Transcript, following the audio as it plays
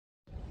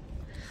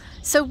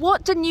So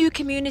what do new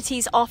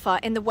communities offer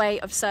in the way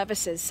of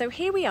services? So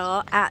here we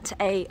are at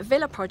a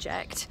villa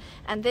project,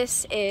 and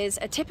this is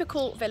a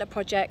typical villa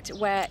project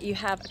where you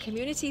have a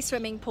community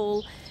swimming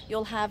pool,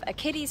 you'll have a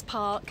kiddies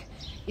park,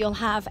 you'll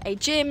have a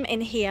gym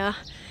in here,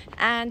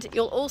 and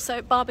you'll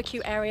also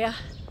barbecue area,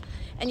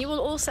 and you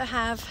will also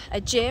have a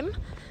gym.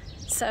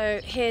 So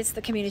here's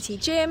the community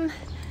gym,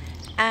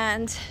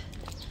 and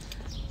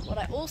what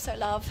I also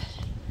love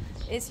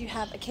is you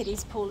have a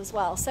kiddies pool as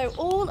well. So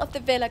all of the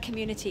villa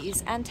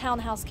communities and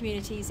townhouse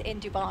communities in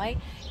Dubai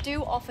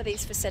do offer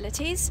these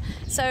facilities.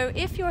 So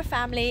if you're a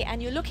family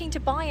and you're looking to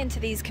buy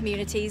into these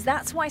communities,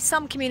 that's why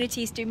some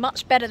communities do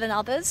much better than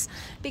others,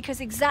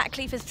 because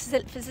exactly for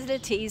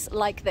facilities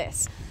like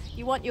this.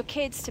 You want your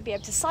kids to be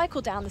able to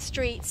cycle down the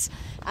streets,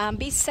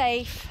 be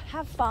safe,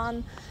 have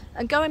fun,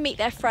 and go and meet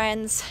their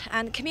friends.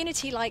 And a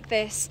community like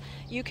this,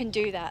 you can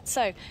do that.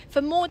 So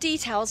for more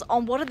details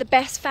on what are the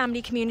best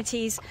family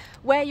communities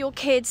where your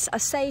kids are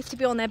safe to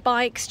be on their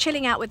bikes,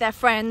 chilling out with their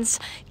friends,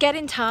 get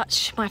in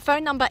touch. My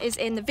phone number is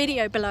in the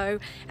video below,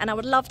 and I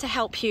would love to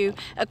help you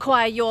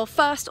acquire your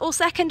first or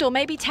second or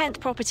maybe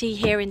 10th property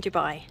here in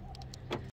Dubai.